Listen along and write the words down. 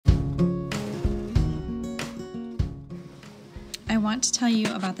I want to tell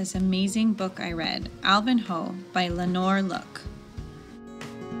you about this amazing book I read, Alvin Ho by Lenore Look.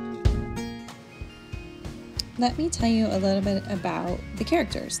 Let me tell you a little bit about the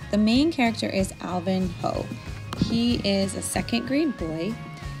characters. The main character is Alvin Ho. He is a second grade boy.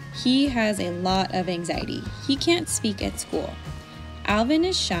 He has a lot of anxiety. He can't speak at school. Alvin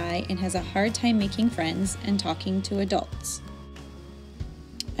is shy and has a hard time making friends and talking to adults.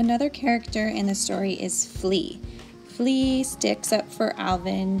 Another character in the story is Flea. Flea sticks up for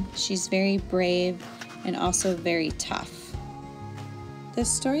Alvin. She's very brave and also very tough. The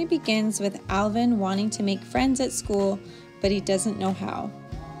story begins with Alvin wanting to make friends at school, but he doesn't know how.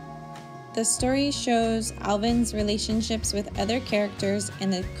 The story shows Alvin's relationships with other characters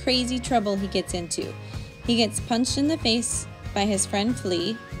and the crazy trouble he gets into. He gets punched in the face by his friend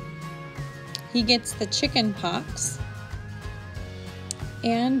Flea. He gets the chicken pox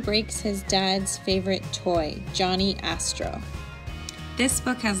and breaks his dad's favorite toy, Johnny Astro. This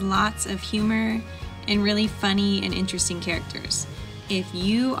book has lots of humor and really funny and interesting characters. If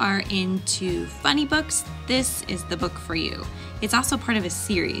you are into funny books, this is the book for you. It's also part of a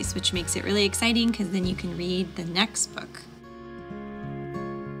series, which makes it really exciting because then you can read the next book.